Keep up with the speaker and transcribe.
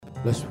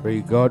Let's pray.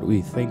 God,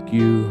 we thank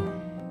you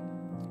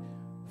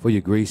for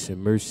your grace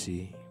and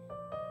mercy.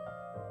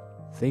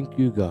 Thank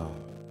you,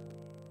 God,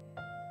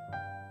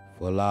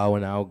 for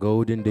allowing our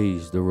golden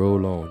days to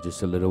roll on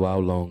just a little while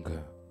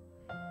longer.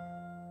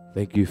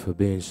 Thank you for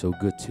being so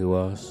good to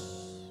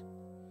us.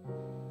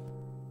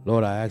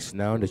 Lord, I ask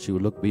now that you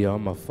would look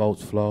beyond my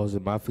faults, flaws,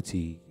 and my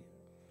fatigue.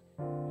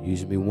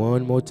 Use me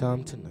one more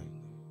time tonight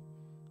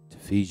to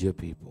feed your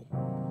people.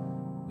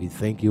 We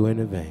thank you in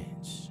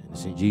advance. And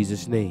it's in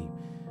Jesus' name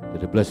that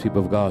the blessed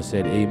people of God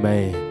said,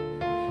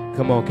 amen.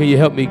 Come on, can you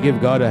help me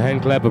give God a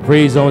hand clap of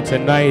praise on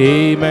tonight?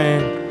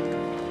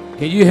 Amen.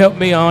 Can you help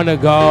me honor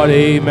God?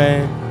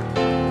 Amen.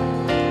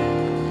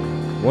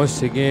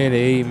 Once again,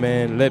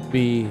 amen. Let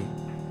me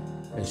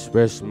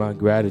express my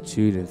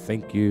gratitude and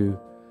thank you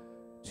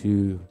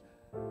to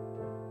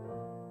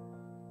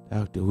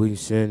Dr.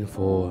 Williamson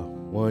for,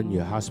 one,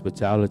 your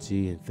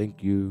hospitality, and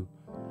thank you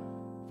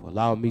for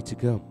allowing me to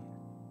come.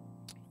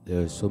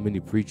 There are so many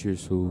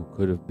preachers who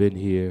could have been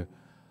here,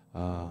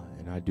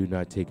 and I do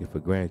not take it for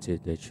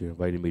granted that you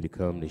invited me to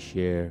come to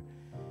share.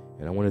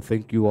 And I want to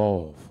thank you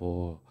all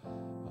for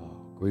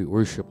great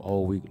worship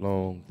all week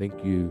long.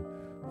 Thank you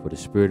for the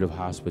spirit of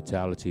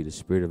hospitality, the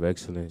spirit of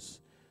excellence.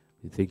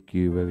 Thank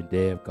you, Reverend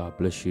Dave. God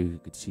bless you.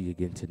 Good to see you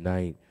again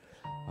tonight.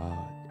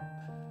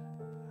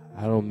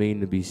 I don't mean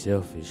to be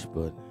selfish,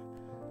 but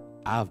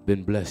I've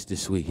been blessed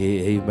this week.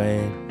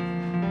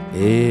 Amen.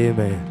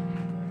 Amen.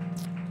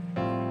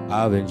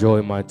 I've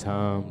enjoyed my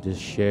time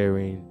just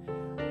sharing,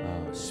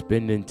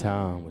 spending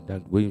time with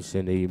Dr.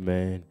 Williamson.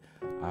 Amen.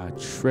 I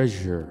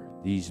treasure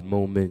these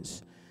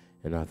moments,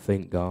 and I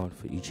thank God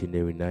for each and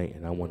every night.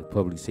 And I want to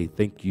publicly say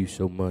thank you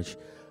so much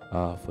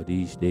for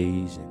these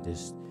days and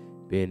just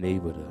being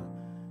able to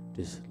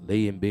just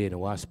lay in bed and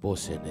watch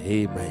Sports Center.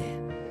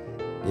 Amen.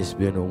 It's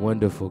been a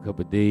wonderful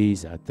couple of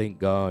days. I thank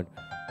God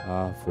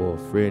for a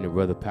friend and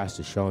brother,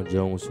 Pastor Sean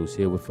Jones, who's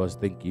here with us.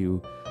 Thank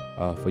you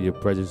for your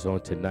presence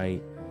on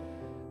tonight.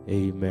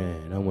 Amen.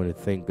 And I want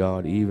to thank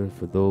God even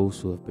for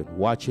those who have been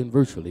watching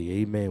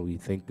virtually. Amen. We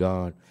thank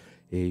God.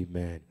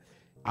 Amen.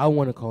 I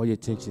want to call your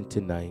attention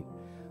tonight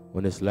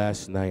on this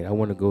last night. I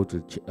want to go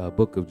to the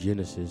book of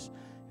Genesis,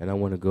 and I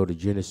want to go to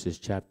Genesis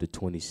chapter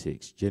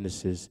 26.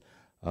 Genesis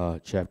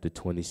chapter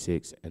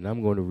 26. And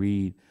I'm going to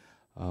read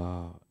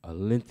a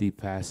lengthy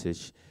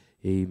passage,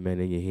 amen,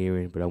 in your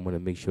hearing, but I want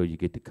to make sure you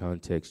get the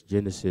context.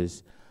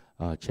 Genesis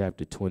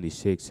chapter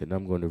 26, and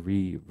I'm going to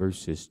read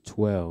verses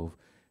 12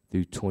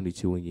 through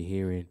 22 in your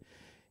hearing.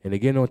 And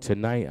again, on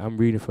tonight, I'm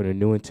reading from the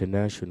New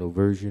International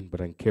Version,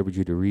 but I encourage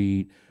you to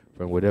read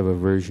from whatever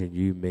version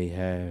you may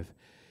have.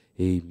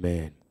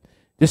 Amen.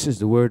 This is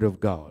the word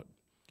of God.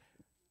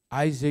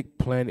 Isaac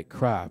planted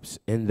crops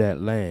in that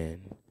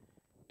land,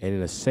 and in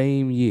the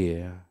same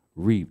year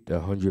reaped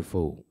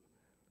 100-fold,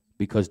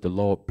 because the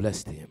Lord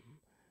blessed him.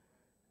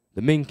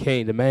 The man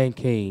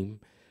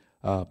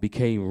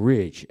became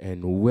rich,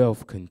 and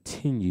wealth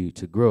continued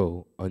to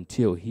grow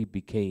until he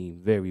became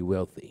very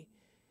wealthy.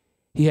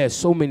 He had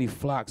so many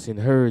flocks and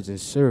herds and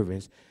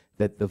servants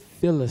that the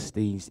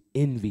Philistines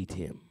envied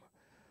him.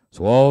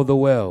 So all the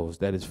wells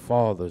that his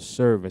father's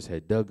servants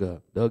had dug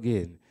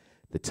in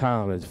the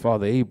time of his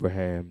father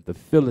Abraham, the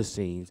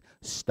Philistines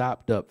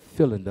stopped up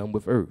filling them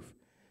with earth.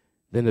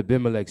 Then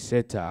Abimelech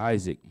said to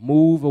Isaac,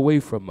 "Move away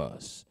from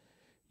us.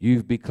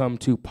 You've become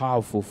too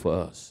powerful for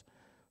us."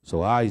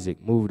 So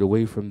Isaac moved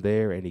away from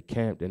there, and he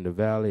camped in the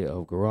valley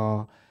of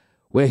Gerar,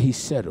 where he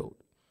settled.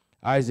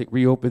 Isaac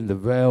reopened the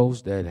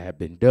wells that had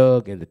been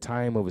dug in the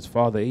time of his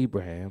father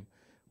Abraham,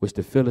 which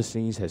the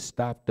Philistines had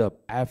stopped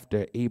up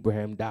after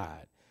Abraham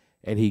died,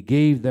 and he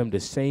gave them the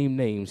same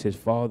names his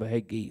father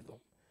had gave them.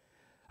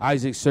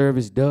 Isaac's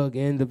servants dug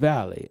in the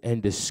valley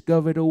and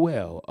discovered a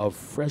well of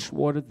fresh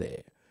water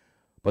there.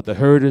 But the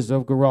herders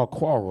of Gerar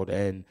quarreled,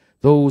 and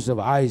those of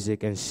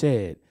Isaac, and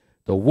said,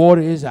 "The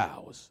water is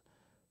ours."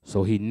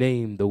 So he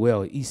named the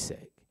well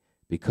Esek,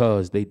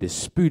 because they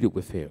disputed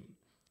with him.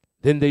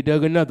 Then they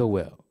dug another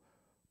well,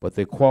 but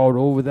they quarreled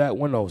over that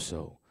one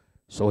also.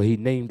 So he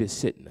named it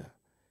Sitnah.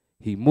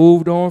 He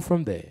moved on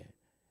from there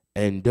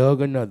and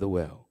dug another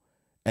well,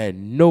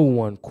 and no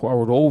one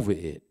quarreled over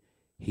it.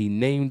 He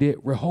named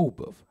it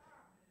Rehoboth,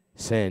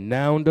 saying,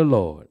 "Now the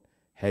Lord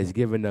has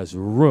given us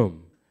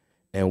room,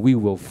 and we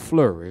will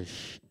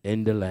flourish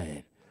in the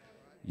land."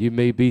 You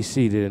may be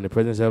seated in the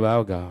presence of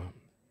our God.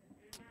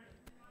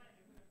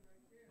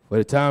 For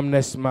the time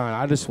that's mine,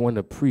 I just want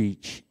to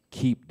preach,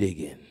 keep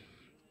digging.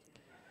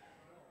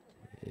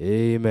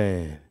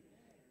 Amen.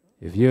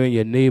 If you're in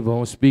your neighbor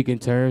on speaking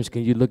terms,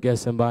 can you look at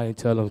somebody and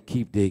tell them,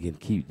 keep digging,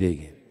 keep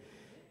digging.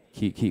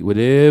 Keep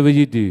whatever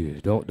you do.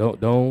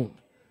 Don't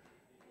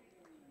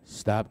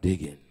stop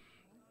digging.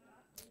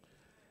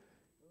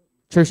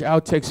 Church, our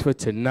text for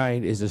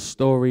tonight is a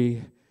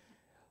story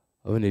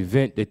of an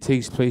event that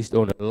takes place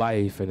on the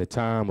life and the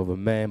time of a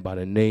man by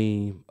the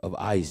name of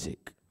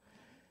Isaac.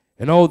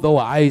 And although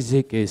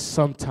Isaac is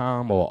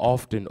sometimes or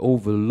often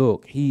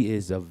overlooked, he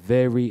is a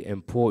very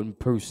important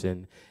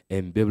person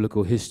in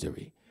biblical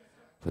history.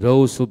 For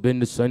those who've been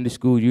to Sunday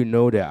school, you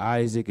know that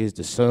Isaac is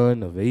the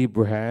son of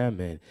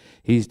Abraham, and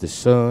he's the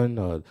son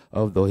of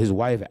his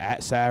wife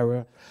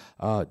Sarah.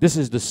 This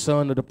is the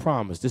son of the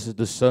promise. This is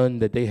the son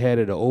that they had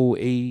at an old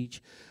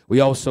age. We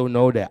also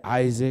know that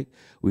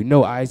we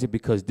know Isaac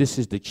because this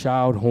is the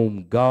child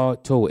whom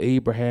God told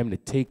Abraham to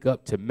take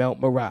up to Mount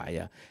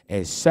Moriah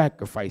and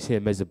sacrifice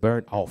him as a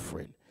burnt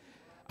offering.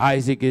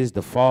 Isaac is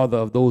the father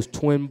of those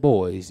twin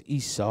boys,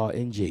 Esau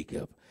and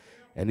Jacob.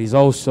 And he's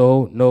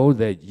also know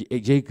that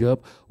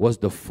Jacob was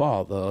the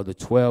father of the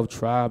 12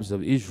 tribes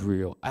of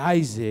Israel.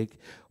 Isaac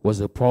was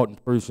an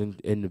important person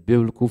in the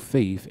biblical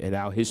faith in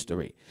our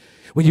history.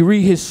 When you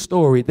read his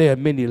story, there are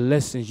many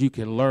lessons you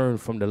can learn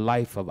from the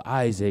life of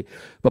Isaac.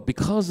 But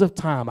because of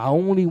time, I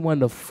only want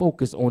to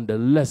focus on the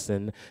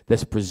lesson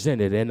that's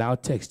presented in our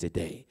text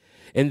today.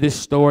 In this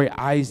story,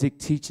 Isaac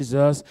teaches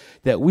us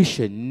that we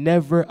should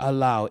never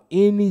allow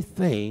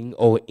anything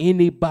or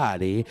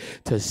anybody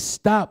to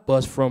stop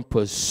us from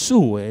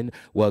pursuing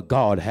what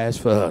God has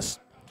for us.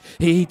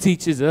 He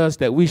teaches us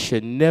that we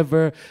should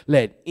never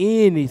let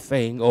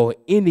anything or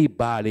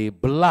anybody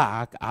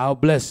block our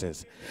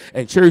blessings.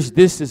 And church,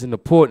 this is an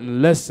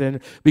important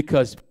lesson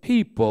because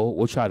people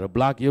will try to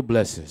block your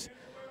blessings.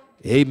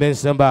 Amen,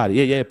 somebody.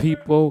 Yeah,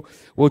 people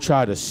will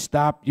try to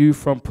stop you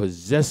from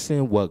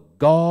possessing what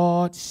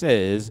God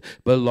says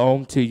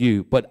belong to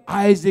you. But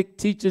Isaac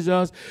teaches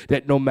us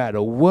that no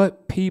matter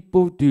what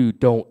people do,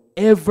 don't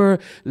ever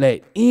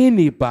let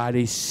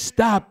anybody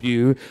stop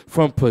you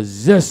from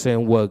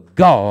possessing what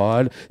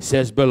God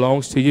says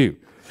belongs to you.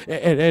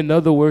 And in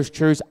other words,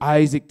 church,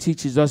 Isaac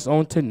teaches us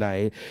on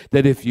tonight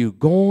that if you're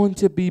going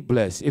to be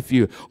blessed, if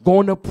you're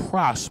going to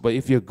prosper,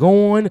 if you're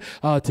going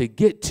to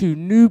get to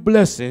new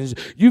blessings,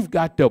 you've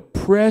got to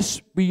press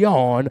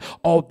beyond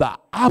all the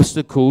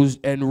obstacles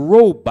and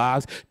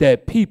roadblocks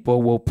that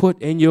people will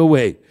put in your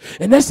way.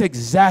 And that's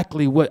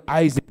exactly what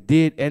Isaac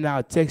did in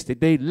our text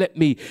today. Let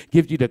me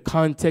give you the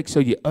context so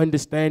you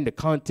understand the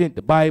content.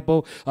 The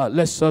Bible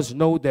lets us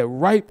know that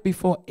right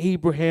before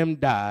Abraham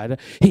died,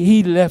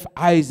 he left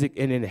Isaac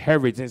an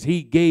inheritance.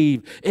 He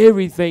gave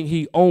everything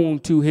he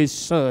owned to his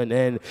son,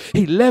 and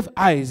he left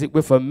Isaac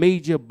with a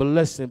major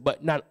blessing.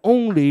 But not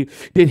only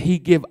did he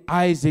give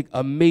Isaac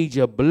a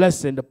major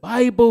blessing, the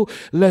Bible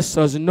lets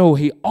us know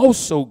he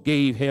also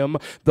gave him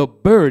the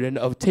burden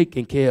of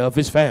taking care of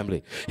his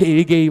family.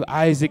 He gave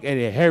Isaac an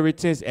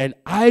inheritance, and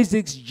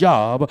Isaac's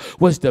job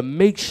was to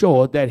make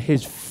sure that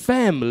his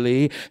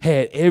family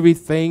had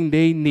everything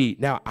they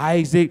need. Now,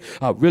 Isaac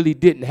really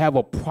didn't have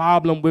a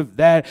problem with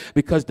that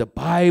because the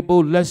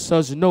Bible lets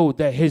us know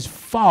that his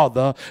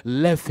father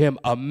left him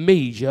a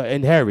major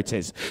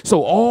inheritance.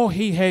 So all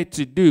he had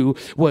to do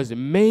was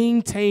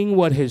maintain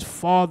what his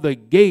father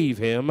gave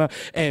him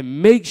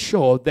and make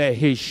sure that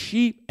his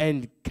sheep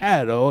and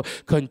cattle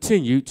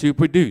continue to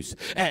produce.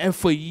 And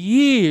for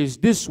years,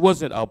 this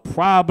wasn't a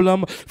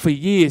problem. For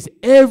years,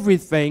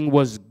 everything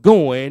was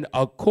going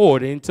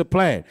according to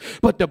plan.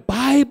 But the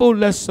Bible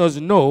lets us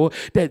know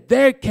that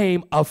there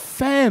came a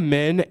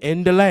famine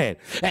in the land.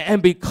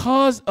 And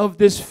because of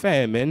this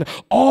famine,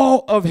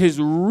 all of his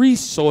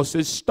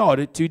resources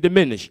started to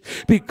diminish.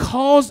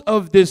 Because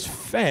of this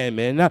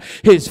famine,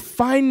 his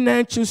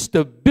financial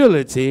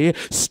stability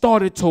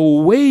started to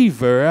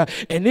waver,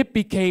 and it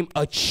became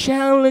a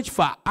challenge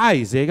for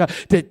Isaac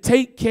to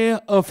take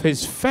care of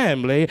his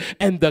family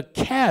and the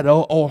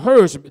cattle or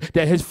herds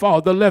that his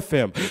father left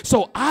him.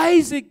 So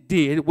Isaac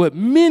did what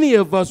many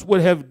of us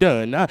would have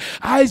done.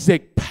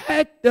 Isaac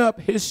packed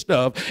up his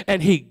stuff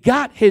and he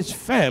got his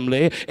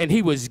family and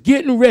he was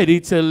getting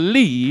ready to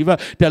leave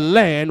the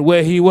land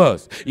where he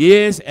was.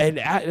 Yes, and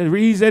the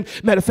reason,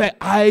 matter of fact,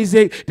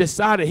 Isaac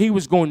decided he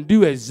was going to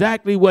do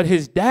exactly what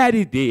his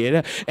daddy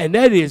did, and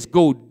that is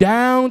go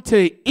down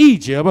to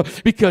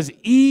Egypt because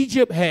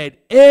Egypt had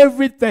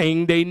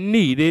everything they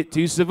needed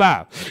to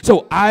survive.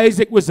 So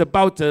Isaac was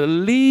about to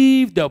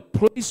leave the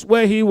place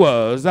where he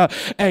was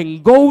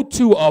and go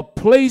to a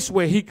place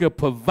where he could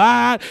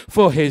provide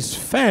for his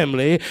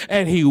family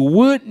and he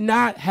would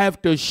not have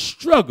to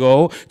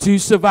struggle to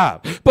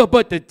survive.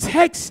 But the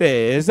text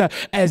says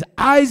as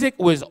Isaac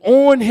was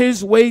on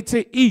his way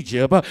to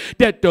Egypt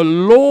that the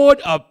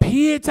Lord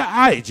appeared to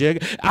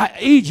Isaac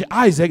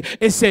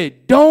and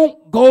said, "Don't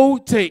go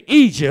to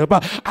Egypt.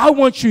 I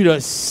want you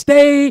to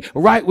stay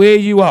right where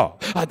you are."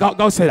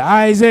 God said,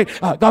 Isaac,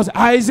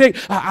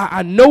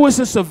 I know it's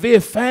a severe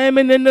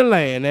famine in the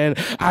land, and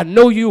I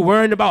know you're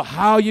worrying about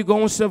how you're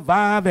going to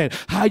survive and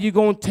how you're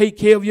going to take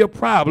care of your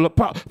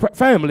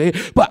family.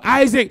 But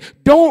Isaac,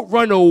 don't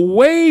run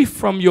away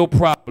from your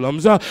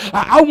problems.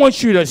 I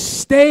want you to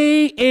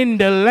stay in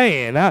the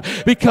land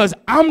because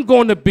I'm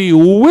going to be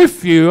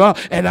with you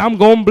and I'm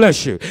going to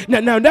bless you.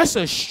 Now that's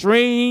a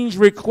strange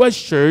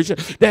request, church,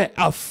 that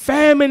a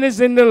famine is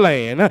in the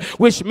land,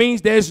 which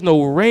means there's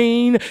no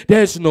rain,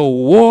 there's no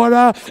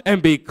water,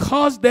 and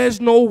because there's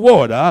no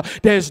water,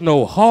 there's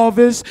no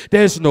harvest,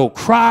 there's no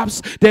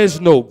crops, there's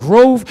no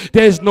growth,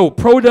 there's no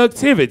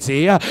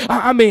productivity.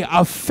 I mean,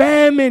 a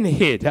famine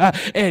hit,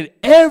 and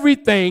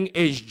everything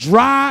is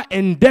dry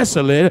and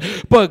desolate,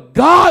 but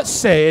God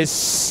says,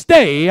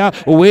 stay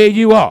where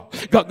you are.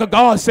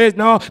 God says,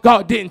 no,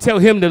 God didn't tell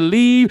him to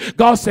leave.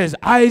 God says,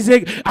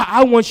 Isaac,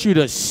 I want you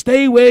to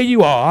stay where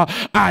you are.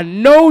 I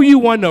know you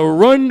want to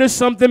run to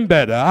something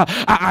better.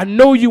 I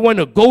know you want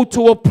to go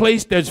to a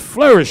place that's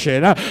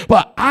flourishing,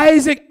 but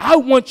Isaac, I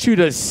want you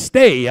to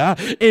stay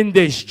in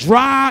this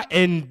dry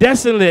and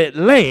desolate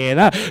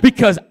land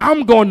because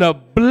I'm going to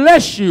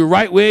bless you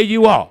right where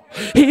you are.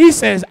 He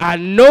says, I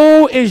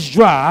know it's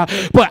dry,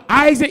 but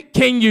Isaac,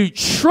 can you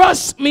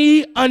trust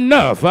me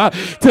enough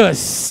to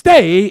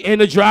stay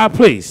in a dry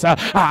place?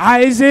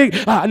 Isaac,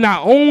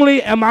 not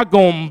only am I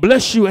going to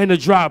bless you in a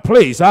dry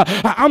place,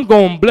 I'm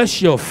going to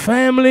bless your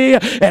family,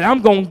 and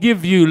I'm going to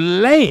give you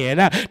land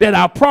that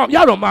I promise.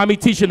 Y'all don't mind me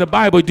teaching the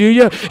Bible, do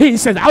you? He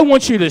says, I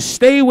want you to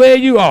stay where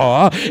you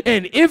are,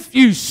 and if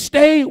you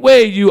stay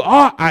where you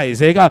are,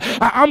 Isaac,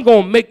 I'm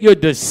going to make your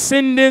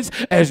descendants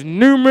as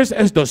numerous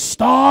as the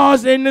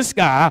stars in the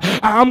sky.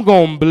 I'm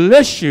going to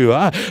bless you.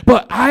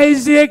 But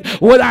Isaac,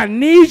 what I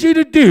need you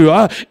to do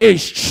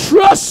is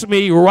trust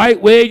me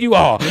right where you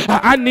are.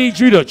 I need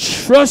you to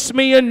trust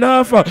me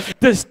enough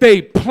to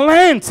stay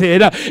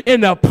planted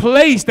in a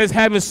place that's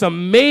having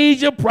some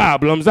major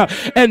problems.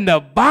 And the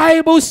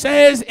Bible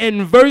says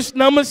in verse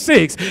number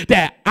 6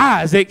 that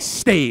Isaac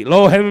stayed.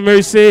 Lord have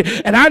mercy.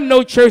 And I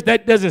know, church,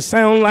 that doesn't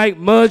sound like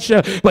much,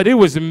 but it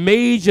was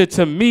major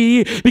to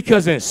me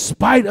because in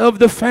spite of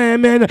the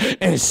famine,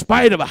 in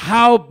spite of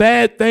how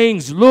bad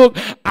things look,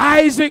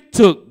 Isaac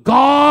took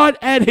God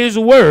at his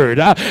word,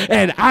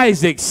 and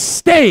Isaac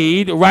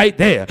stayed right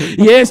there.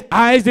 Yes,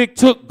 Isaac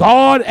took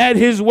God at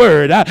his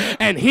word,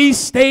 and he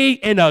stayed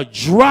in a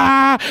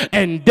dry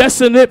and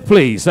desolate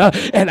place.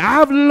 And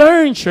I've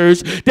learned,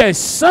 church, that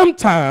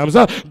sometimes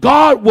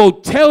God will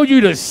tell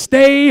you to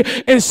stay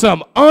in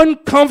some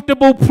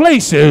uncomfortable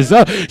places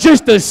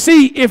just to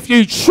see if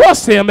you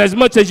trust him as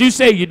much as you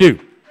say you do.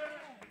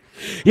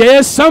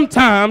 Yes,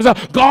 sometimes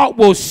God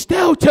will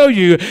still tell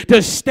you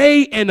to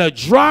stay in a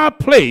dry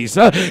place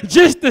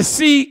just to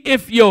see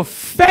if your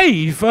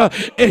faith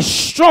is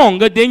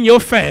stronger than your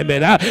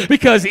famine.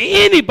 Because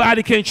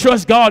anybody can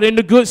trust God in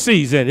the good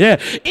season.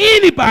 Yeah,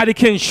 anybody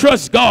can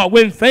trust God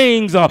when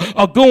things are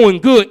going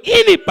good.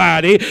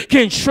 Anybody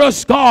can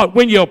trust God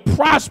when you're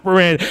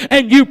prospering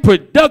and you're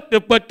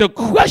productive. But the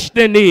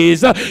question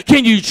is,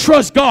 can you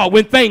trust God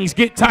when things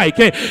get tight?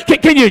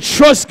 Can you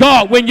trust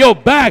God when your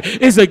back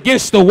is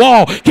against the wall?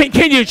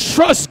 Can you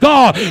trust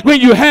God when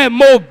you have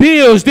more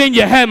bills than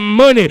you have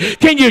money?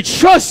 Can you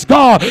trust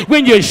God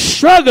when you're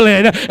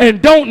struggling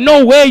and don't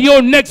know where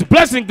your next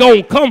blessing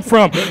gonna come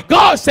from?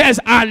 God says,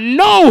 I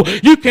know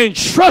you can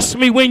trust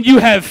me when you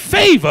have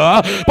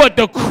favor, but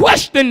the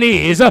question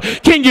is,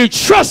 can you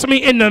trust me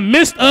in the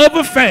midst of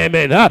a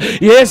famine?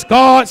 Yes,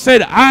 God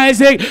said,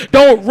 Isaac,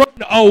 don't run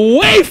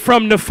away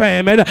from the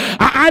famine.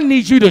 I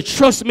need you to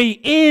trust me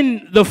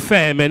in the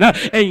famine.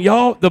 And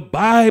y'all, the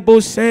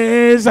Bible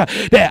says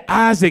that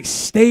Isaac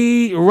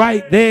stayed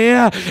right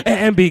there,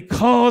 and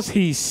because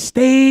he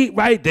stayed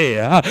right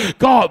there,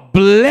 God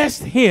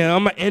blessed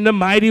him in a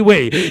mighty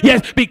way.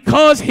 Yes,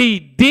 because he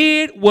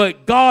did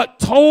what God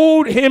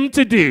told him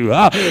to do.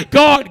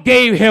 God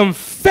gave him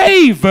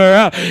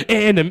favor,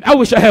 and I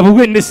wish I have a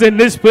witness in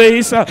this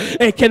place.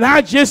 And can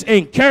I just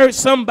encourage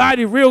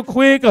somebody real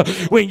quick?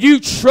 When you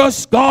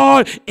trust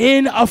God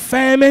in a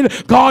famine,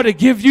 God will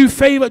give you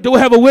favor. Do I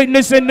have a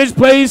witness in this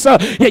place?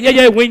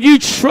 Yeah. When you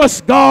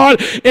trust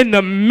God in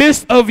the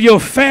midst of your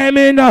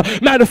famine,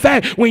 matter of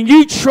fact, when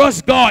you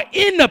trust God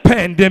in the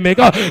pandemic,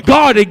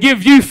 God will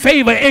give you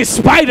favor in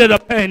spite of the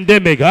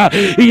pandemic.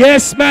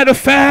 Yes, matter of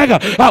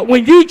fact,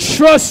 when you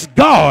trust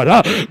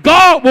God,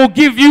 God will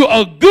give you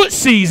a good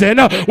season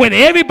when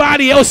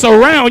everybody else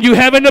around you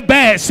having a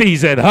bad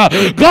season.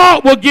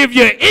 God will give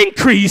you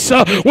increase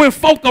when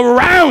folk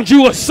around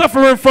you are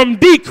suffering from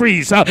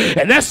decrease.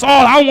 And that's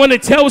all I want to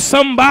tell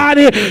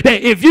somebody,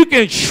 that if you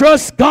can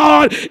trust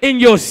God in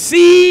your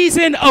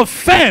season of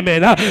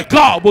famine,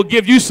 God will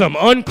give you some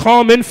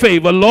uncommon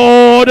favor.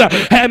 Lord,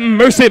 have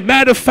mercy.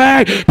 Matter of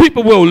fact,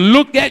 people will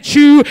look at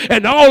you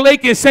and all they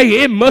can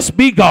say, it must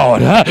be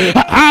God.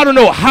 I don't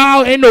know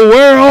how in the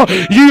world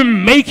you're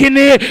making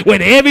it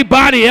when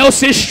everybody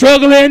else is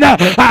struggling.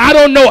 I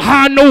don't know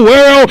how in the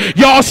world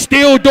y'all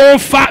still doing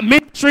fight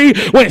ministry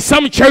when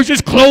some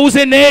churches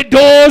closing their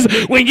doors.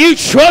 When you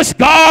trust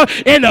God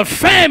in a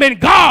famine,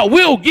 God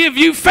will give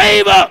you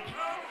favor.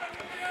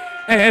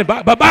 And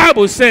the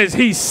Bible says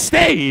he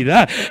stayed.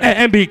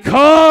 And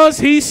because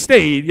he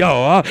stayed,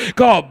 y'all,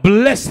 God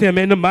blessed him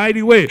in a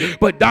mighty way.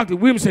 But Dr.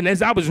 Williamson,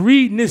 as I was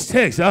reading this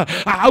text,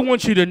 I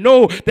want you to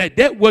know that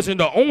that wasn't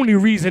the only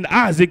reason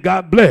Isaac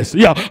got blessed.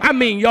 I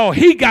mean, y'all,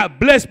 he got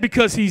blessed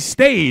because he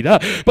stayed.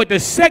 But the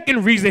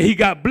second reason he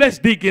got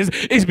blessed, deacons,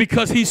 is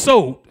because he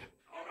sowed.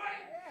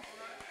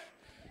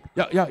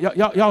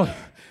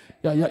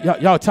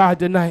 Y'all tired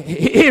tonight?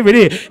 Here it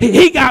is.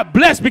 He got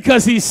blessed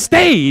because he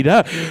stayed,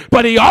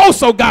 but he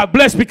also got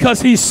blessed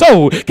because he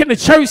sowed. Can the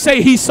church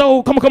say he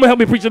sowed? Come on, help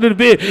me preach a little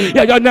bit.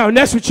 Y'all, now, and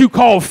that's what you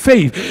call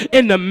faith.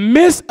 In the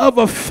midst of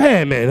a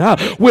famine,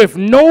 with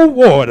no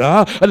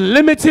water,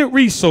 limited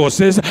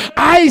resources,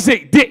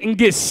 Isaac didn't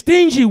get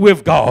stingy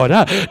with God.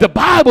 The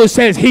Bible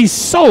says he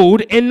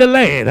sowed in the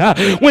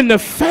land. When the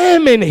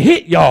famine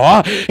hit,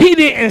 y'all, he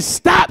didn't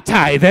stop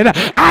tithing.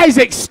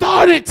 Isaac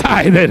started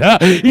tithing.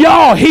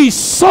 Y'all, he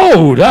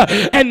sowed,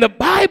 and the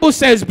Bible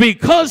says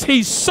because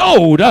he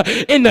sowed,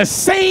 in the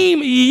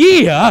same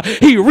year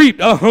he reaped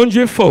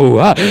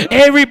 100-fold.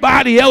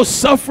 Everybody else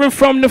suffering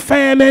from the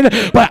famine,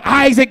 but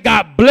Isaac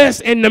got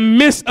blessed in the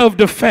midst of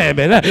the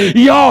famine.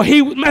 Y'all,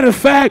 matter of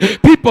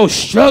fact, people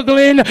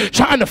struggling,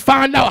 trying to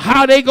find out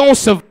how they gonna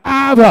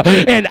survive,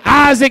 and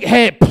Isaac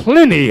had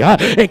plenty.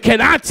 And can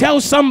I tell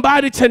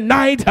somebody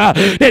tonight that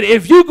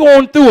if you're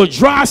going through a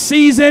dry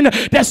season,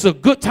 that's a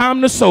good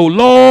time to sow.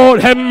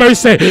 Lord have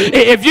mercy.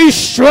 If you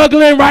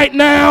struggling right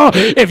now,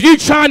 if you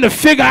trying to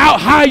figure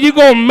out how you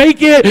gonna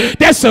make it,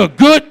 that's a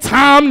good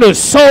time to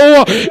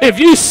sow. If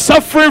you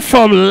suffering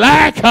from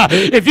lack,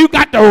 if you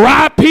got to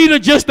rob Peter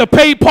just to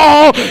pay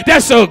Paul,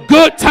 that's a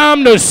good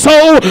time to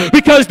sow,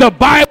 because the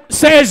Bible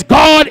says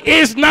God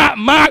is not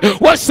mocked.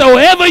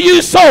 Whatsoever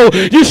you sow,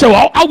 you shall.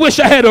 I wish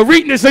I had a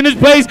readiness in this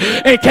place.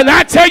 And can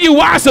I tell you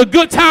why it's a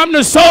good time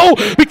to sow?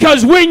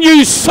 Because when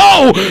you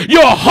sow,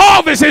 your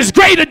harvest is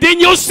greater than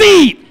your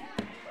seed.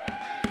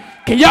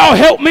 Can y'all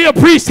help me, a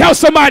priest? Tell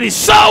somebody,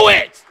 sow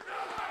it.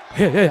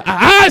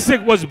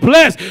 Isaac was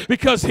blessed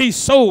because he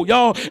sowed,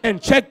 y'all.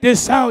 And check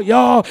this out,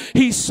 y'all.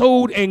 He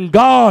sowed and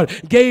God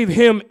gave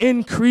him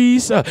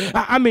increase.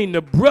 I mean,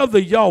 the brother,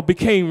 y'all,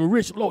 became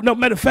rich. No,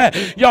 matter of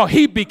fact, y'all,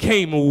 he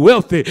became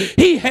wealthy.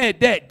 He had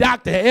that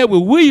Dr.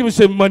 Edward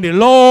Williamson money.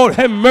 Lord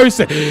have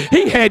mercy.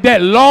 He had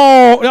that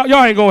long,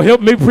 y'all ain't going to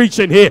help me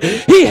preaching here.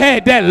 He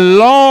had that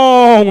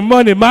long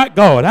money, my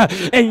God.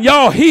 And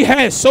y'all, he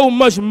had so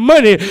much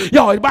money.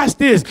 Y'all, watch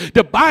this.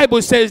 The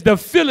Bible says the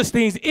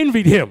Philistines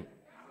envied him.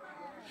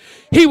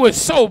 He was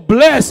so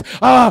blessed.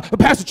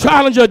 Pastor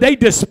Challenger, they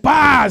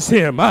despise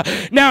him.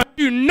 Now,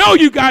 you know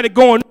you got it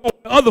going on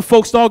when other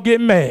folks start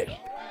getting mad.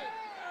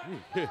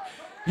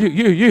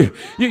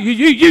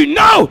 You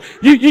know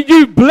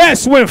you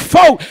blessed when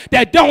folk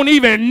that don't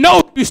even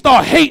know you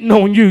start hating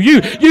on you.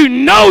 You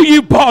know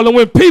you balling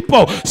when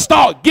people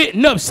start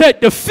getting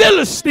upset. The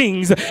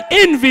Philistines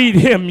envied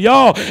him,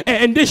 y'all.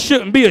 And this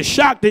shouldn't be a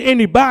shock to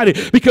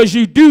anybody, because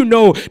you do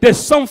know that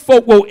some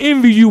folk will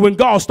envy you when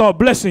God start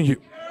blessing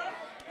you.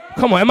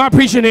 Come on, am I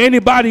preaching to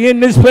anybody in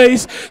this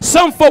place?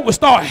 Some folk will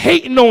start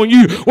hating on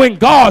you when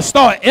God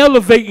start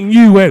elevating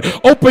you and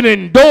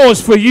opening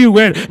doors for you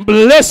and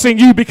blessing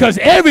you, because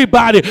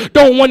everybody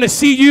don't want to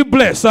see you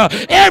blessed.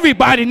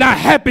 Everybody not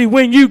happy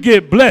when you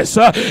get blessed.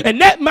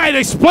 And that might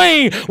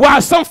explain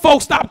why some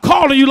folks stop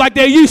calling you like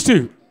they used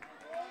to.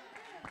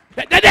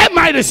 That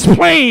might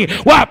explain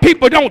why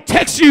people don't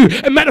text you.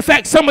 As a matter of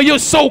fact, some of your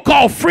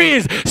so-called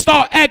friends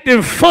start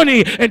acting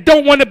funny and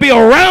don't want to be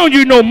around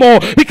you no more,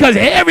 because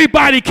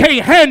everybody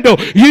can't handle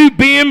you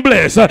being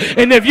blessed.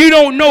 And if you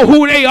don't know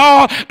who they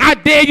are, I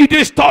dare you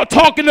just start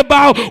talking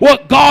about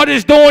what God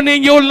is doing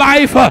in your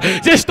life.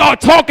 Just start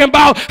talking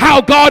about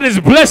how God is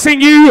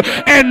blessing you,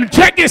 and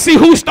check and see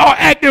who start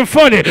acting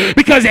funny,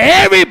 because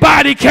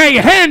everybody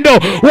can't handle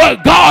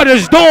what God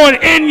is doing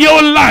in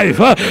your life.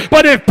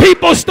 But if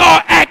people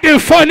start acting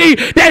funny,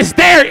 that's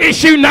their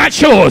issue, not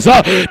yours.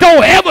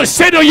 Don't ever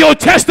sit on your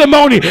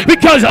testimony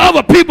because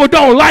other people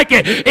don't like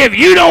it. If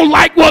you don't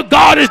like what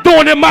God is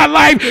doing in my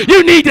life,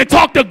 you need to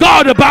talk to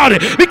God about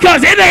it,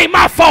 because it ain't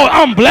my fault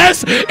I'm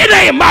blessed. It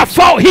ain't my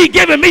fault He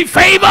giving me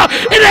favor.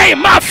 It ain't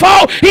my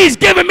fault He's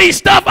giving me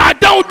stuff I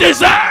don't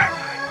deserve.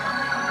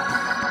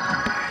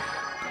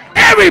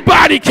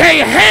 Everybody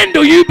can't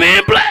handle you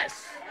being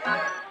blessed.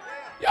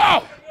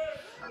 Yo,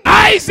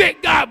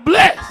 Isaac got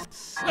blessed.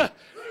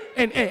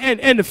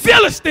 And the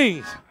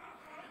Philistines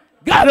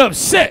got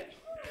upset.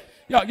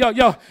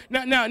 Yo.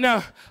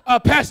 Now,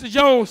 Pastor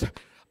Jones,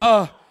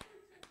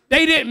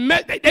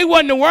 they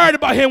wasn't worried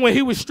about him when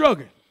he was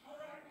struggling.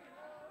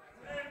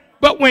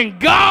 But when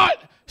God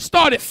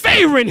started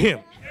favoring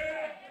him,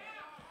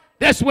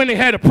 that's when they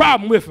had a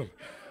problem with him.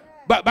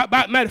 But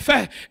matter of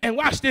fact, and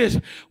watch this,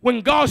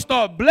 when God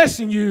started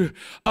blessing you,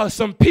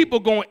 some people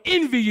gonna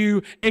envy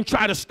you and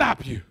try to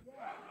stop you.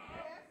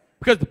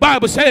 Because the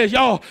Bible says,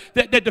 y'all,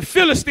 that the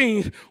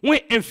Philistines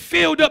went and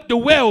filled up the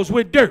wells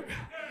with dirt.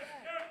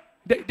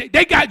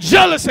 They got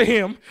jealous of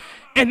him,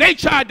 and they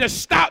tried to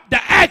stop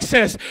the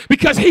access,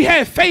 because he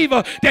had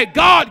favor that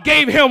God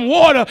gave him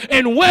water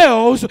and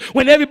wells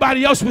when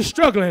everybody else was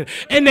struggling.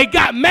 And they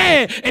got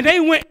mad, and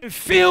they went and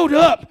filled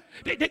up.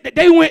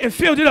 They went and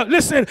filled it up.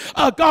 Listen,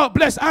 God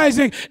bless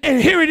Isaac.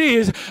 And here it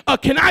is.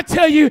 Can I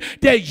tell you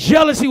that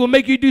jealousy will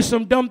make you do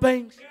some dumb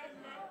things?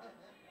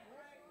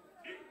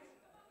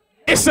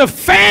 It's a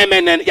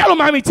famine, and y'all don't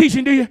mind me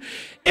teaching, do you?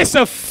 It's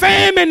a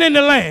famine in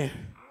the land.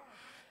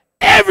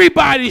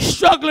 Everybody's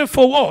struggling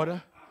for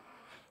water.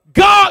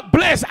 God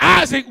blessed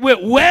Isaac with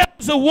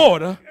wells of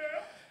water.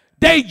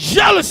 They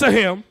jealous of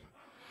him,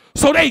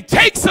 so they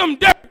take some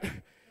dirt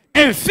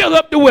and fill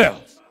up the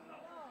wells.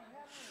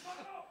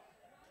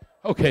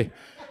 Okay.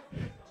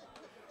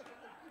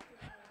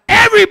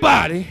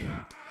 Everybody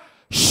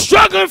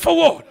struggling for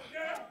water.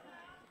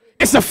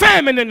 It's a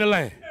famine in the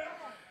land.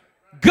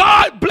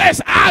 God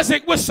blessed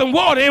Isaac with some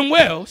water in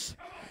wells,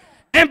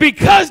 and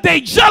because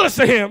they jealous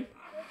of him,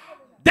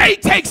 they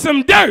take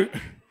some dirt,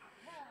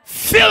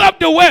 fill up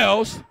the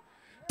wells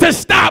to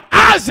stop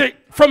Isaac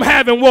from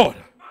having water.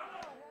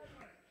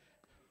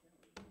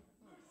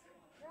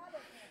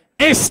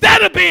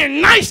 Instead of being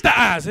nice to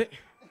Isaac,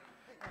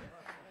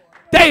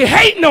 they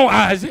hating on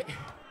Isaac,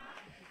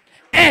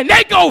 and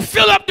they go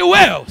fill up the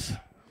wells.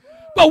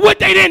 But what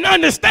they didn't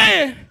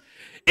understand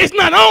is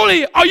not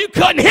only are you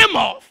cutting him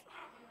off,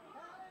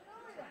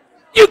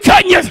 you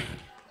cutting your...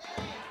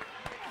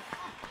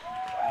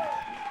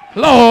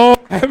 Lord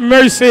have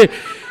mercy.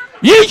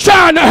 You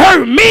trying to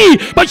hurt me,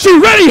 but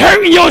you really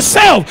hurting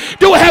yourself.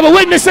 Do I have a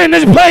witness in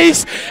this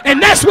place?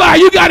 And that's why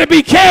you got to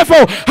be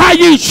careful how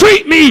you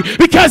treat me,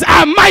 because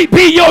I might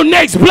be your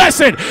next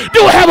blessing.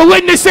 Do I have a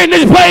witness in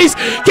this place?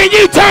 Can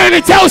you turn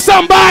and tell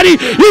somebody,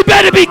 you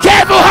better be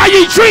careful how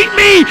you treat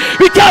me,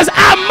 because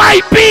I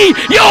might be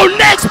your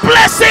next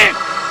blessing.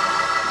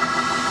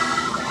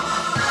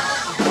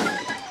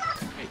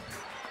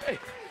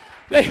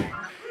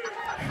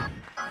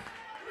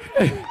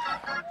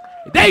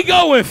 They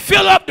go and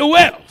fill up the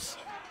wells.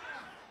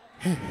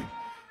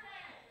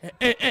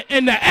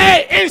 And to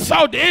add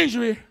insult to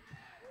injury,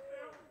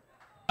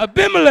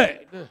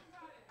 Abimelech,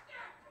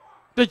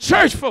 the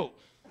church folk.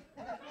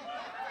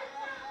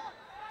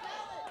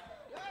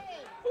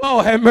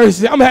 Lord have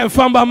mercy. I'm having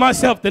fun by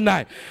myself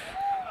tonight.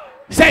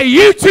 Say,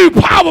 you too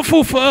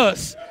powerful for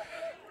us.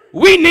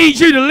 We need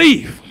you to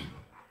leave.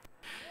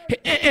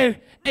 And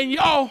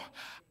y'all,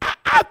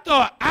 I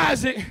thought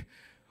Isaac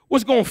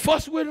was going to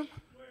fuss with him.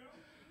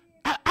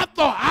 I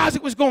thought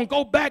Isaac was going to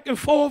go back and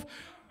forth,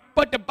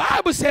 but the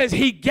Bible says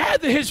he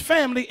gathered his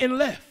family and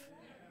left.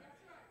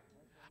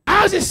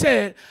 Isaac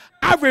said,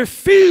 I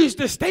refuse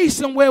to stay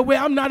somewhere where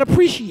I'm not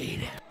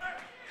appreciated.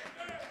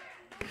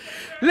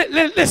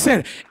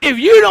 Listen, if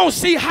you don't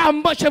see how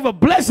much of a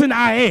blessing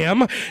I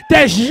am,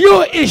 that's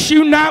your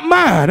issue, not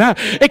mine.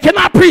 And can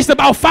I preach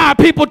about 5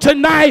 people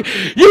tonight?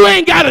 You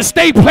ain't got to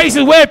stay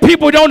places where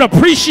people don't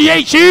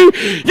appreciate you.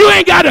 You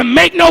ain't got to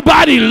make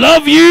nobody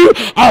love you,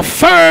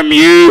 affirm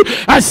you,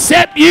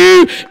 accept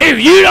you. If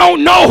you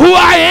don't know who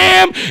I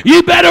am,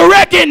 you better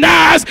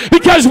recognize,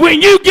 because when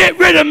you get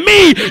rid of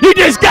me, you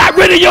just got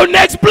rid of your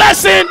next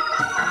blessing.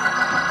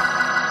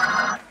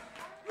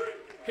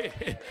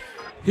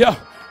 Yeah.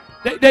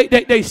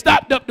 They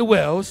stopped up the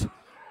wells.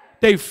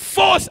 They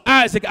forced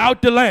Isaac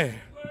out the land.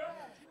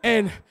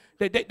 And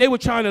they were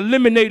trying to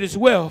eliminate his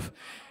wealth.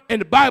 And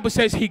the Bible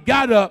says he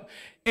got up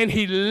and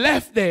he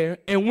left there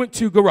and went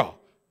to Gerar.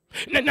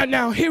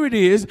 Now here it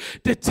is.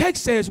 The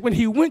text says when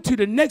he went to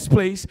the next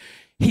place,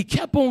 he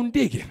kept on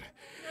digging.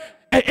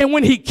 And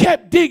when he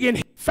kept digging,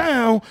 he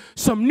found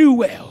some new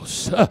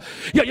wells.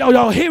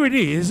 Y'all, here it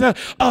is.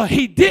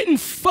 He didn't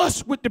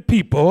fuss with the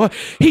people.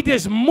 He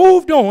just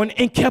moved on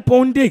and kept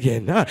on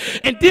digging.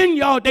 And then,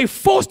 y'all, they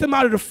forced him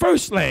out of the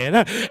first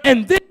land.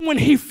 And then when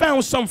he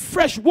found some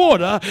fresh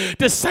water,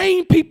 the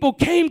same people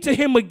came to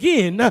him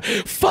again,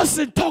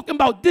 fussing, talking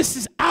about this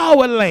is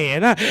our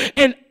land.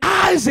 And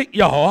Isaac,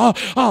 y'all,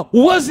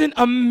 wasn't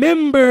a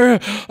member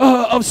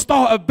of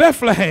Star of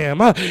Bethlehem.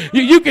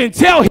 You can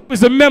tell he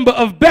was a member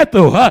of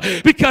Bethel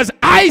because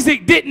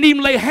Isaac didn't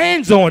even lay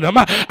hands on him.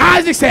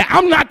 Isaac said,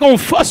 I'm not going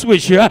to fuss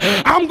with you.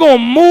 I'm going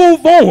to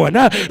move on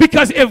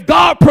because if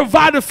God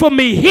provided for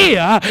me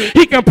here,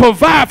 he can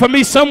provide for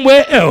me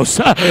somewhere else.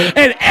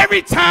 And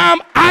every time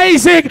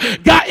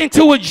Isaac got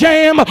into a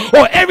jam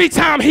or every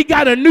time he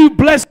got a new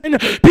blessing,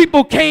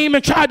 people came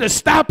and tried to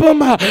stop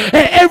him. And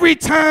every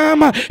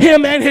time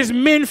him and his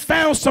men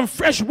found some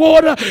fresh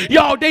water,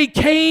 y'all, they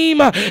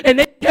came and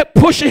they kept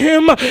pushing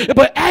him,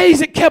 but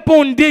Isaac kept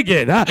on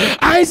digging.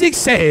 Isaac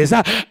says,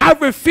 I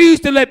refuse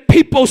to let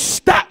people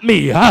stop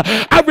me.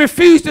 I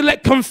refuse to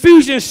let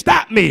confusion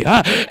stop me.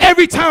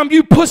 Every time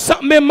you put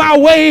something in my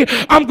way,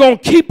 I'm going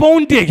to keep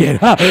on digging.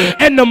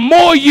 And the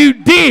more you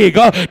dig,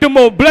 the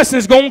more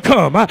blessings going to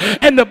come.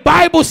 And the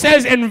Bible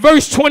says in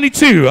verse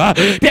 22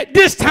 that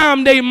this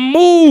time they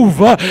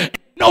move.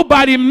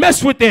 Nobody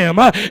messed with them.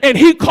 And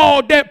he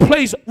called that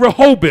place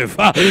Rehoboth.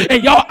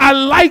 And y'all, I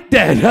like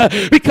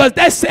that because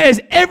that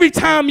says every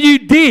time you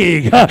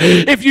dig,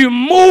 if you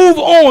move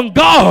on,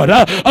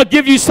 God will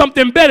give you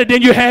something better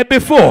than you had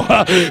before.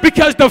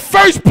 Because the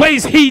first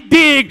place he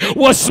dig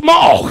was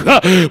small.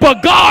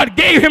 But God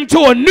gave him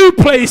to a new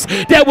place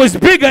that was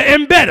bigger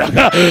and better.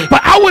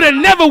 But I would have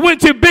never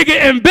went to bigger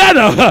and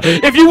better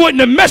if you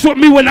wouldn't have messed with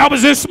me when I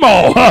was in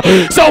small.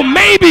 So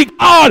maybe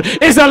God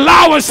is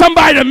allowing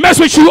somebody to mess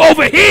with you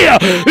over here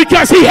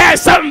because he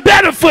has something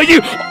better for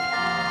you.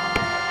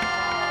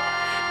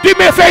 Do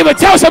me a favor,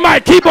 tell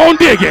somebody, keep on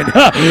digging.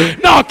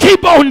 No,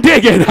 keep on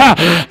digging.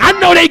 I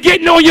know they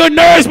getting on your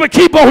nerves, but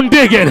keep on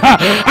digging.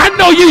 I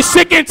know you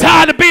sick and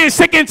tired of being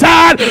sick and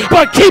tired,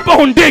 but keep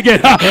on digging.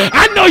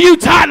 I know you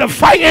tired of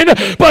fighting,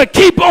 but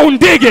keep on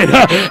digging.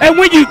 And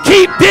when you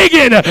keep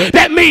digging,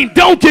 that means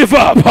don't give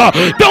up.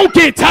 Don't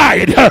get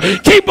tired.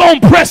 Keep on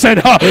pressing.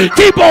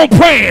 Keep on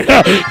praying.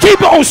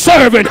 Keep on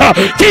serving.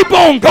 Keep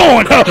on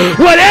going.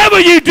 Whatever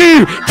you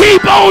do,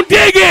 keep on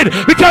digging,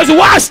 because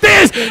watch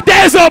this,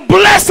 there's a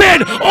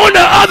blessing on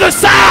the other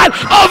side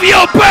of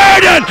your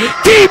burden.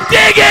 Keep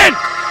digging.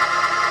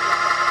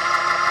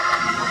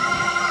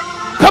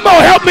 Come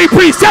on, help me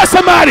preach. Tell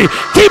somebody,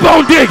 keep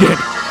on digging.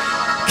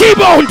 Keep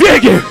on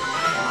digging.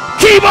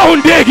 Keep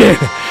on digging.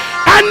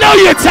 I know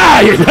you're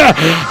tired.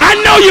 I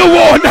know you're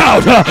worn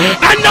out.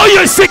 I know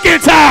you're sick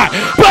and tired.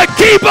 But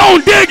keep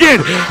on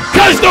digging,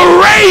 because the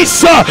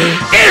race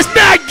is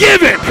not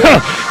given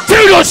to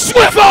the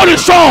swift or the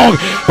strong,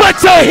 but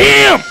to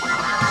him.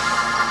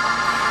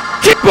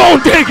 Keep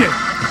on digging.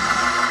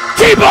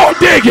 Keep on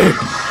digging.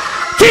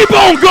 Keep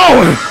on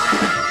going.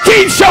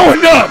 Keep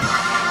showing up.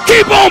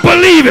 Keep on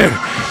believing,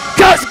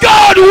 because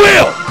God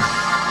will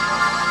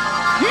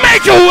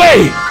make a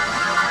way.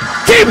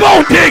 Keep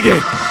on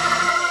digging.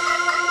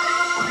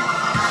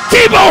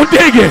 Keep on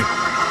digging.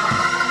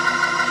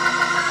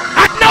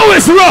 I know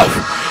it's rough,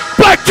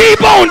 but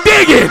keep on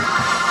digging,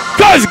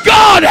 because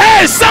God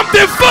has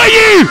something for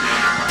you.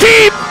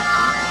 Keep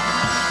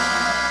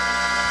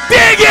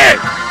digging.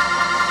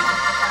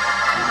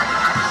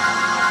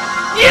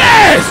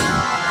 Yes.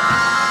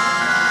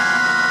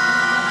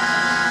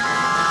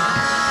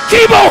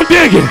 Keep on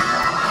digging.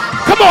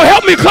 Come on,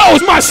 help me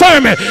close my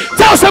sermon.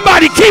 Tell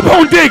somebody, keep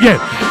on digging.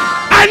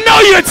 I know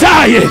you're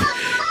tired.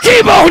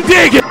 Keep on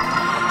digging,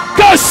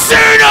 because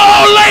sooner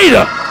or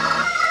later,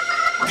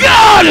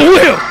 God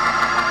will.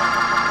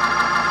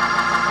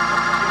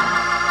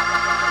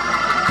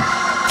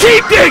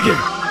 Keep digging.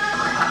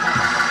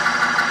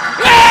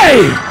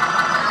 Hey,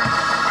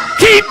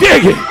 keep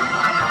digging.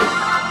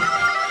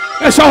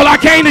 That's all I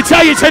came to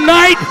tell you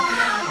tonight.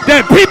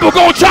 That people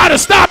gonna try to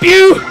stop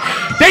you.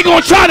 They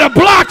gonna try to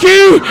block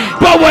you.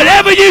 But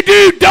whatever you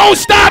do, don't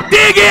stop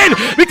digging,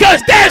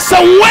 because there's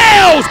some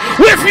wells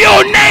with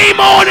your name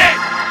on it.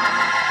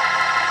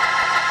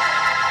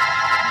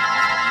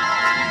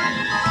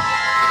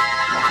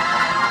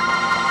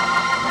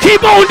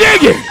 Keep on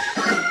digging.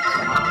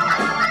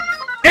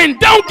 And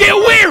don't get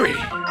weary.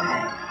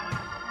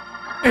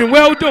 And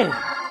well done.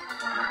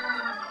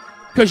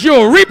 Because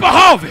you'll reap a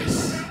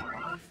harvest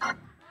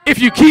if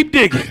you keep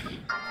digging.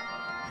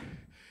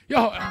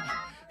 Y'all,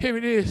 here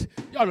it is.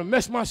 Y'all done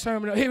messed my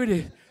sermon up. Here it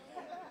is.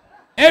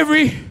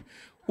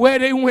 Everywhere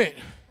they went,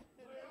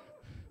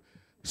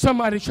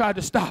 somebody tried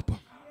to stop them.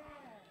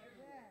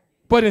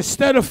 But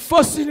instead of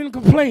fussing and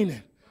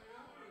complaining,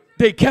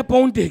 they kept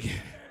on digging.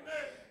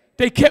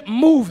 They kept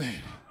moving.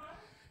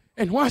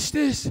 And watch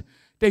this.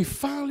 They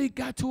finally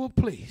got to a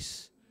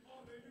place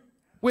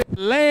with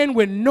land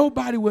where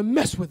nobody would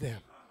mess with them.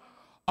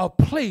 A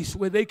place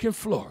where they can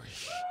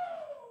flourish.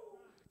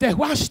 That,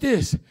 watch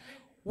this.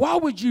 Why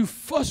would you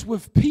fuss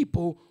with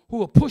people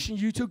who are pushing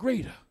you to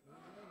greater?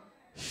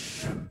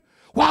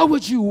 Why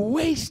would you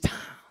waste time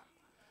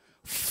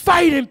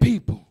fighting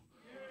people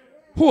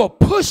who are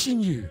pushing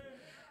you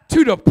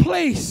to the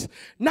place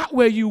not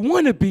where you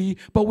want to be,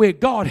 but where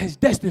God has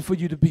destined for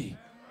you to be?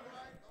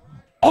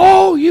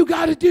 All you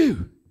got to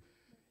do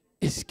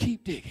is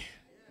keep digging.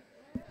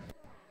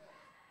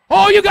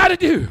 All you got to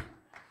do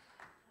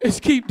is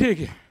keep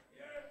digging.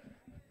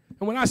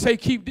 And when I say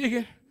keep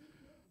digging,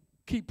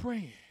 keep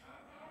praying.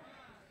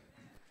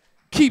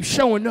 Keep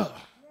showing up.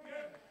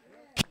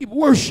 Keep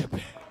worshiping.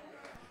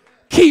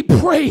 Keep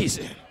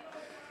praising.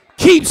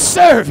 Keep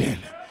serving.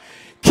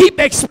 Keep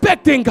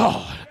expecting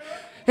God.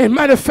 And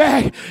matter of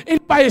fact,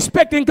 anybody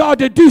expecting God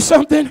to do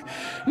something?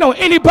 No,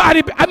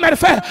 anybody, matter of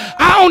fact,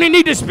 I only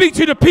need to speak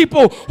to the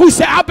people who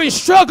say, I've been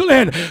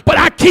struggling, but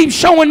I keep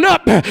showing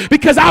up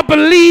because I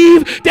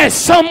believe that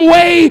some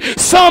way,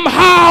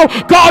 somehow,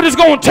 God is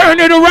going to turn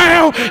it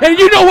around. And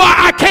you know why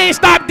I can't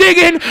stop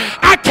digging?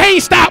 I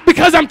can't stop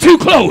because I'm too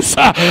close.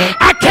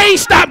 I can't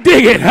stop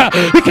digging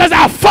because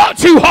I fought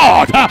too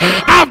hard.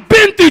 I've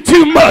been through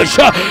too much,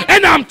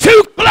 and I'm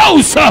too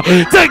close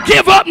to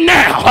give up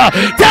now.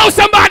 Tell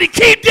somebody,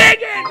 keep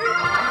digging.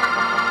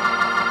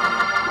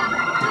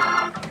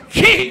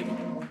 Keep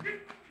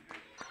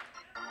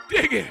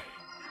digging.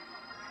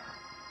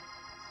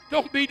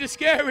 Don't be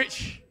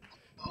discouraged.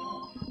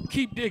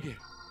 Keep digging.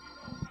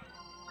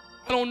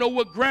 I don't know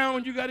what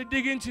ground you got to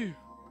dig into,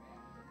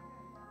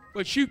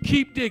 but you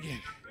keep digging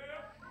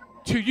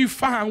till you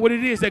find what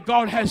it is that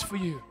God has for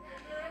you.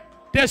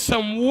 There's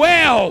some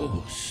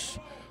wells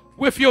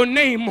with your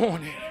name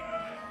on it.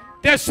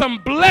 There's some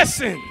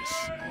blessings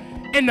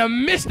in the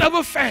midst of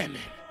a famine,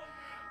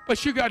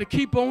 but you got to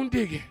keep on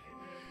digging.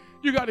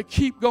 You got to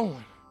keep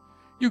going.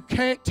 You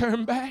can't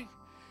turn back.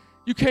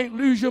 You can't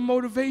lose your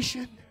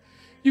motivation.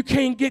 You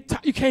can't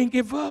you can't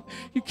give up.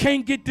 You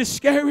can't get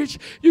discouraged.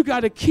 You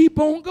got to keep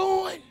on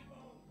going.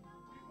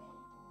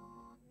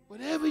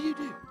 Whatever you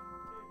do,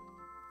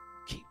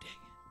 keep digging.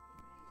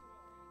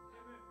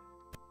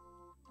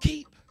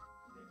 Keep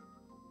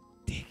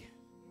digging.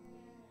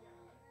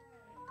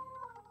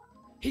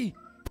 He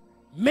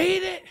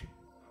made it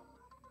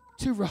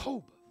to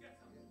Rehoboth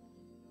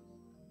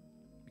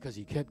because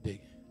he kept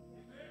digging.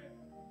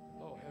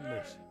 Oh, have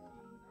mercy.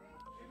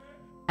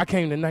 I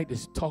came tonight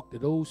to talk to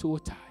those who are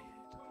tired.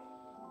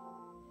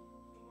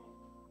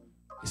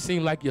 It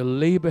seems like your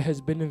labor has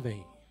been in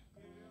vain.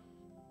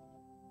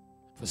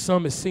 For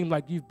some, it seems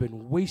like you've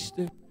been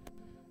wasting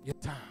your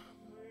time.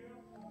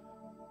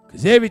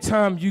 Because every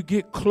time you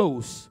get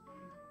close,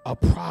 a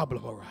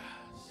problem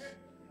arises.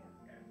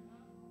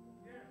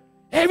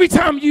 Every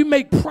time you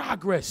make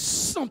progress,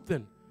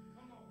 something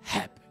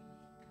happens.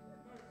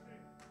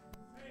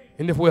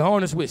 And if we're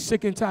honest, we're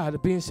sick and tired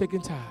of being sick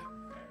and tired.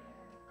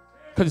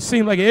 Because it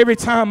seems like every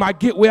time I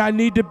get where I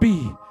need to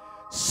be,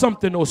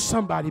 something or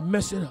somebody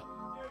mess it up.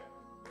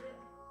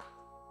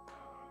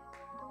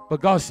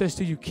 But God says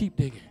to you, keep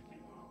digging.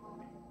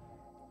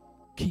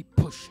 Keep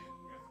pushing.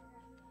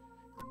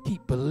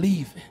 Keep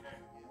believing.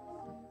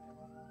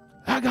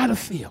 I got a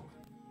feeling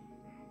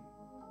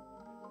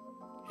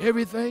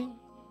everything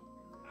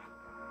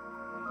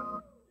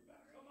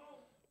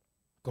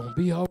gonna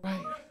be all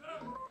right.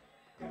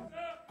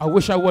 I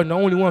wish I wasn't the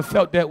only one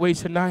felt that way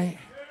tonight.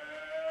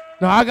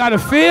 No, I got a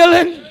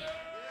feeling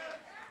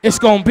it's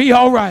gonna be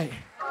all right.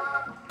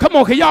 Come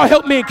on, can y'all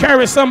help me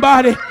encourage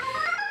somebody?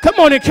 Come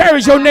on,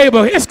 encourage your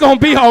neighbor. It's gonna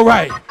be all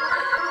right.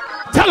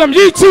 Tell them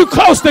you too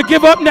close to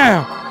give up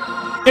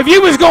now. If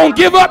you was gonna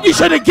give up, you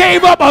should have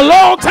gave up a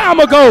long time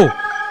ago.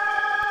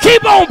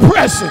 Keep on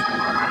pressing.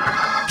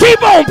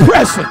 Keep on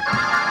pressing.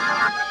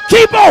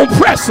 Keep on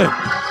pressing.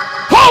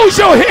 Hold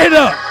your head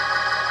up.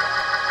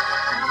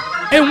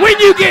 And when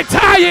you get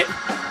tired,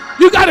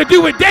 you got to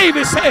do what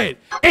David said.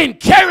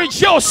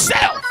 Encourage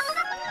yourself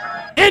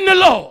in the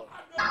Lord.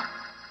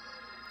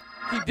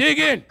 Keep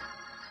digging.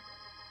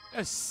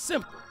 That's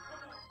simple.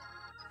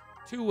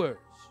 2 words.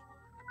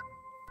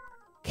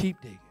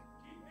 Keep digging.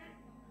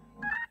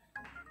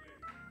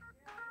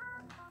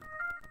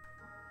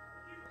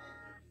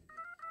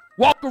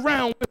 Walk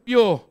around with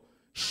your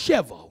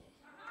shovel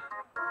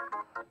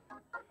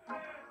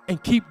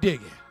and keep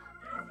digging.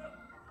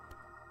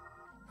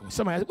 When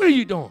somebody asks, what are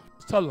you doing?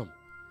 Just tell them,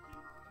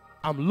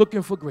 I'm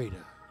looking for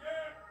greater.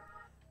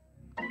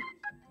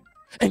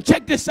 And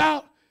check this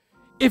out.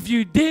 If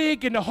you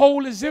dig and the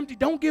hole is empty,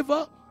 don't give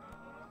up.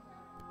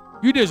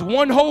 You just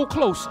one hole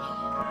closer.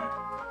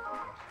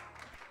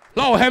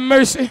 Lord have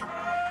mercy.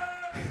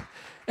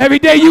 Every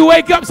day you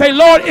wake up, say,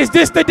 Lord, is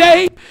this the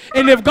day?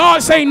 And if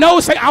God say no,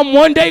 say, I'm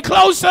one day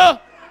closer.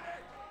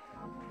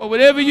 But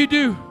whatever you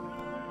do,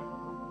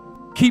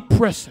 keep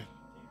pressing.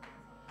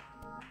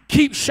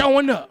 Keep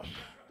showing up.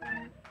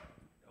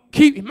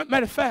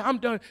 Matter of fact, I'm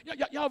done.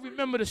 Y'all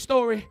remember the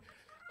story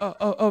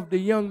of the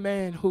young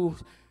man who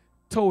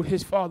told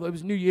his father, it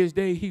was New Year's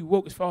Day, he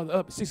woke his father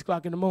up at 6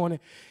 o'clock in the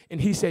morning,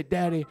 and he said,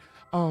 Daddy,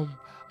 I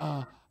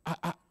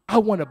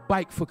want a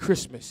bike for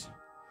Christmas.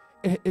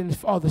 And his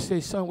father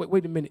said, son,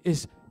 wait a minute,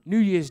 it's New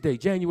Year's Day,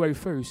 January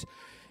 1st,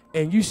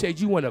 and you said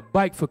you want a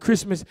bike for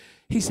Christmas?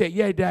 He said,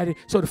 yeah, Daddy.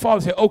 So the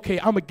father said, okay,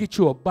 I'm going to get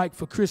you a bike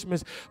for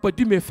Christmas, but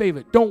do me a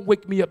favor, don't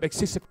wake me up at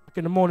 6 o'clock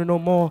in the morning no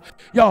more.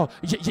 Y'all,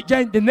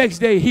 the next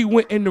day he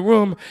went in the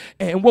room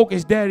and woke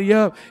his daddy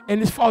up, and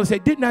his father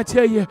said, didn't I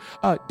tell you,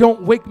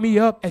 don't wake me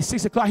up at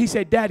 6 o'clock? He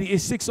said, Daddy,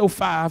 it's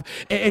 6:05,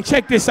 and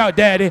check this out,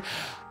 Daddy.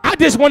 I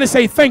just want to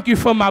say thank you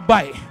for my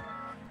bike.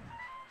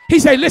 He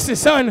said, listen,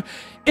 son,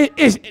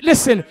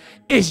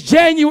 it's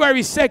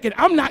January 2nd.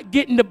 I'm not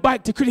getting the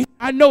bike to Christmas.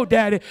 I know,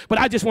 Daddy, but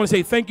I just want to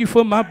say thank you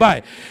for my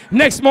bike.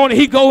 Next morning,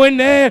 he go in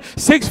there,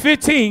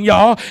 6:15,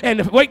 y'all,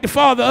 and wake the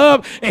father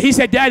up. And he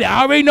said, Daddy,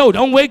 I already know.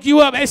 Don't wake you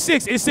up at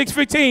 6. It's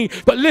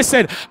 6:15. But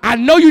listen, I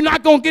know you're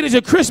not going to get it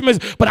to Christmas,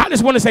 but I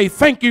just want to say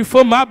thank you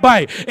for my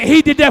bike. And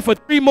he did that for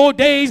 3 more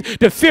days.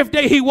 The 5th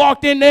day, he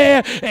walked in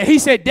there, and he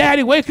said,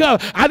 Daddy, wake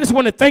up. I just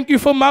want to thank you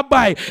for my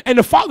bike. And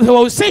the father said,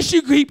 well, since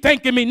you keep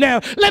thanking me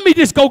now, let me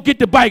just go get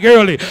the bike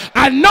early.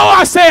 I know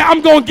I said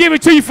I'm going to give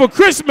it to you for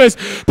Christmas,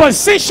 but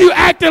since you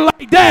acting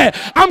like that,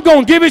 I'm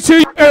going to give it to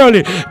you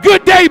early.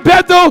 Good day,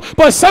 Bethel,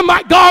 but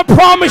God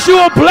promised you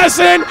a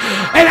blessing,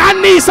 and I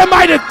need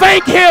somebody to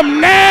thank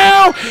him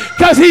now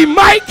because he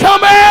might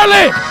come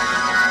early.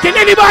 Can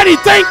anybody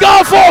thank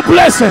God for a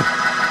blessing?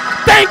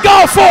 Thank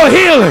God for a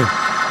healing.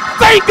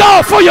 Thank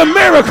God for your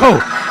miracle.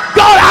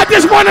 God, I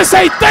just want to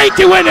say thank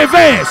you in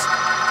advance.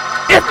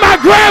 If my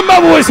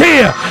grandmother was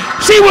here,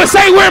 she would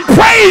say when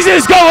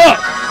praises go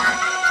up,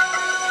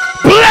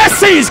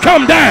 blessings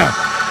come down.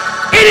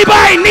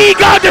 Anybody need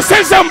God to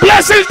send some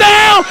blessings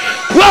down?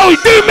 Well,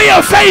 do me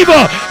a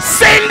favor.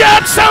 Send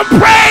up some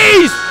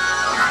praise.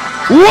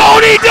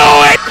 Won't he do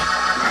it?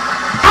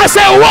 I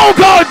said, won't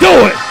God do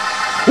it?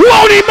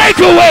 Won't he make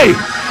a way?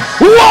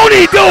 Won't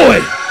he do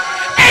it?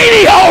 Ain't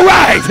he all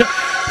right?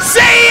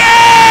 Say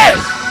yes.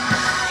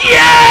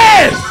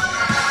 Yes.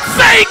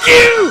 Thank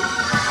you.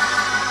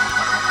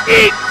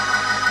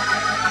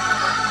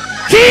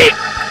 Keep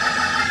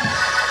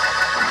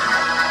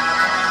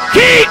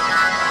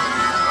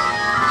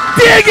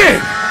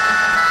digging.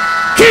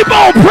 Keep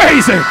on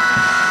praising.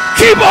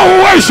 Keep on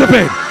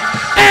worshiping.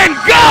 And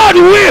God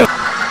will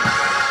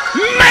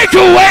make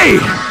a way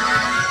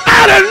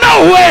out of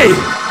no way.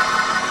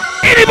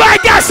 Anybody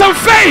got some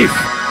faith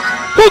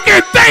who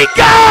can thank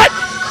God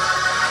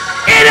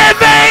in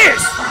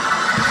advance?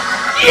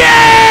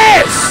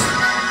 Yes.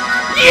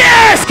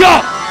 Yes,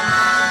 God.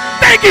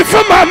 Thank you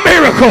for my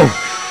miracle.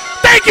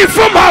 Thank you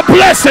for my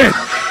blessing.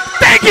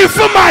 Thank you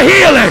for my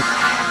healing.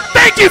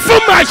 Thank you for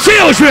my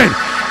children.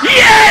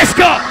 Yes,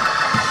 God.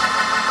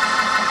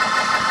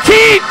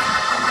 Keep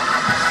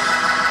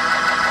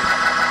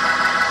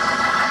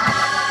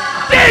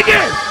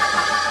digging.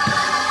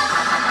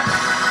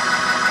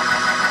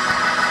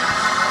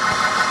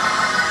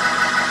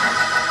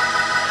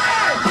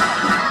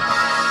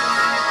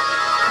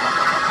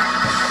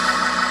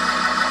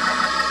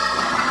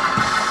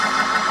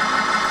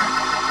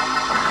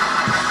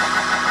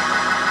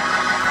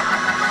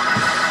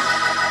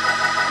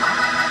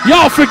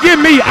 Y'all forgive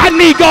me. I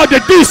need God to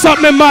do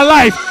something in my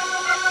life.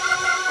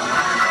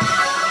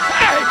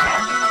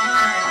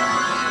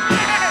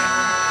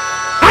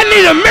 I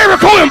need a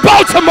miracle in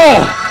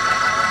Baltimore.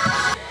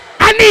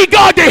 I need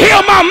God to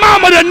heal my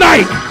mama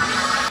tonight.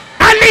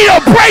 I need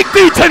a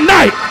breakthrough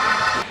tonight.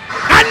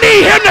 I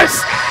need him to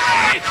say,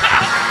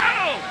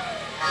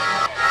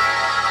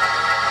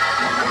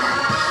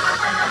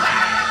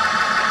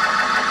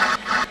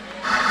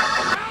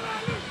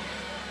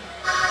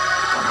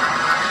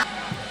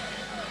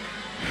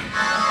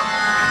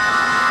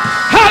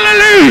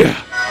 hallelujah.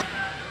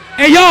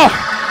 And y'all,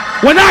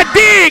 when I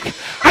dig,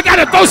 I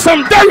gotta throw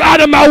some dirt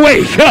out of my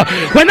way.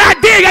 When I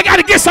dig, I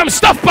gotta get some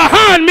stuff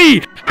behind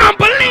me. I'm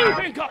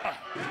believing God.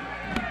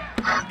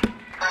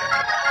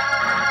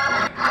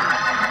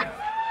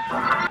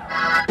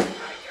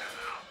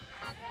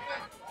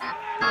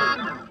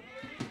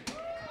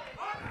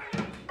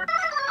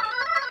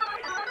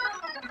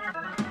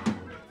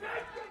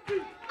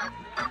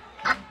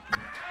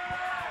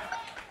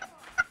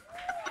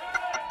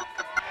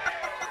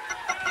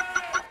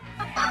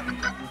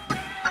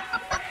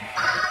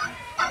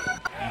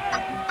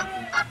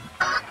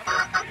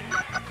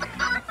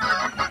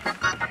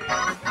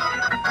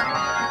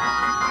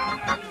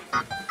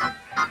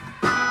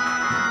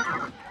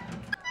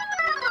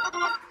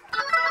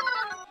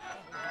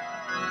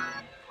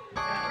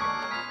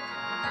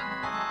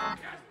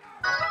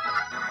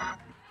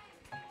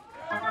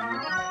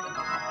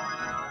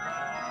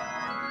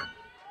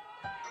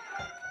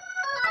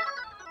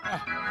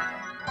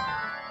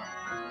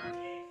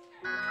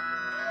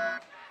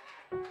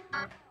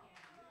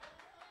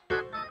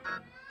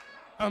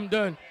 I'm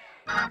done.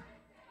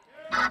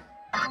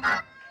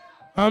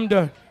 I'm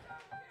done.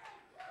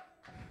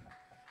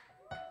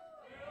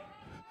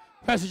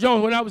 Pastor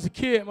Jones, when I was a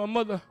kid, my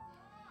mother,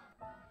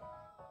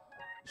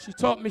 she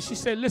taught me, she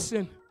said,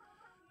 listen,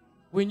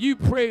 when you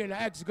pray and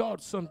ask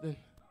God something,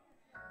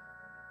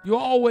 you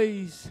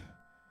always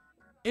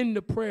end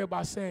the prayer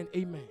by saying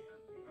amen.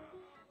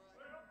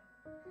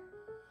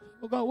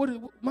 Well, God,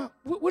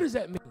 what does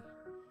that mean?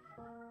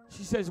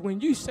 She says,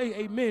 when you say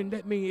amen,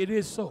 that means it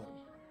is so.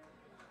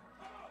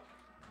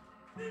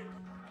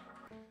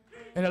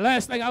 And the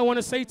last thing I want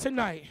to say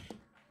tonight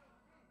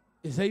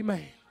is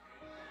amen.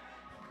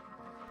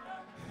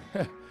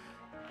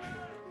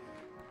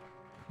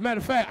 Matter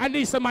of fact, I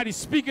need somebody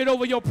speaking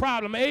over your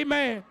problem.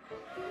 Amen.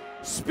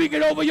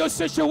 Speaking over your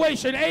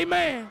situation.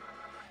 Amen.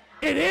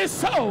 It is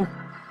so.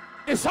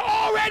 It's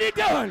already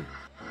done.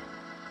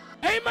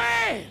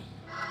 Amen.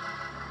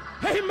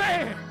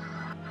 Amen.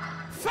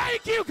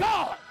 Thank you,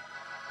 God.